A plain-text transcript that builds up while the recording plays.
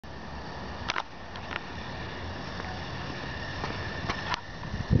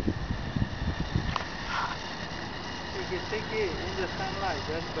take it in the sunlight,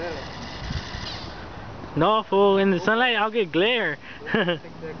 that's better. No, fool, in the sunlight I'll get glare.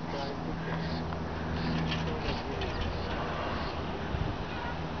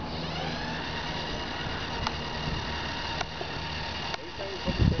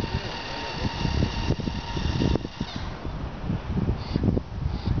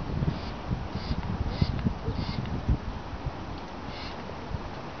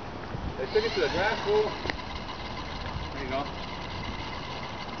 They took it to the grass, fool. There you go.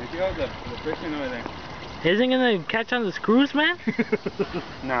 There you go, the friction over there. Isn't it gonna catch on the screws, man?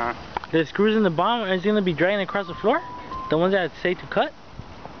 Nah. The screws in the bottom is gonna be dragging across the floor? The ones that say to cut?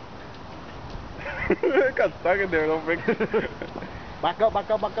 It got stuck in there, don't break it. Back up, back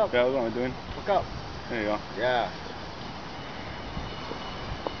up, back up. Yeah, that's what I'm doing. Back up. There you go. Yeah.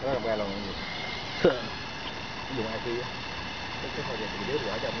 Đó là ba lần gì? Dùng IC á. Cái thời gian thì đứa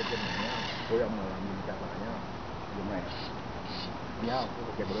quả cho ông trên này nhá. Của ông mà làm gì chặt lại nhá. Dùng này. Nhá,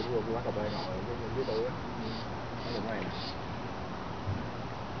 cái kẹp vào đây tôi bắt cà phê ngồi với tôi á. Nó dùng này.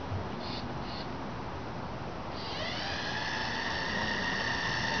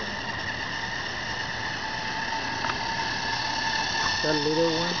 That little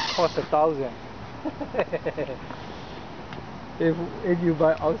one Cost 1,000. If you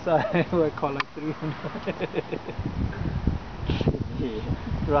buy outside, it will cost like 300.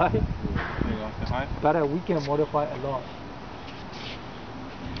 Right? There you go. Say hi. But we can modify a lot.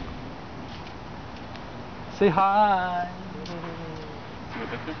 Say hi. See a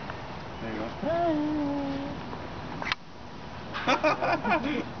picture? There you go.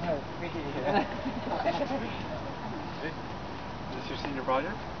 Hey, is this your senior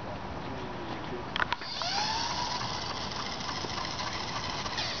project?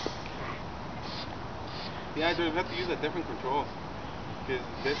 Yeah, we have to use a different control. Because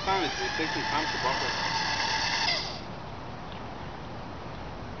this time it takes some time to buffer.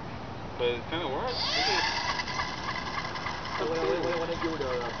 But it kind of works. So when I do the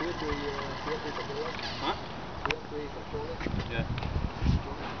PSP controller? Huh? PSP controller? Yeah.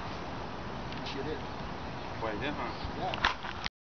 You did? Well, I did, huh? Yeah.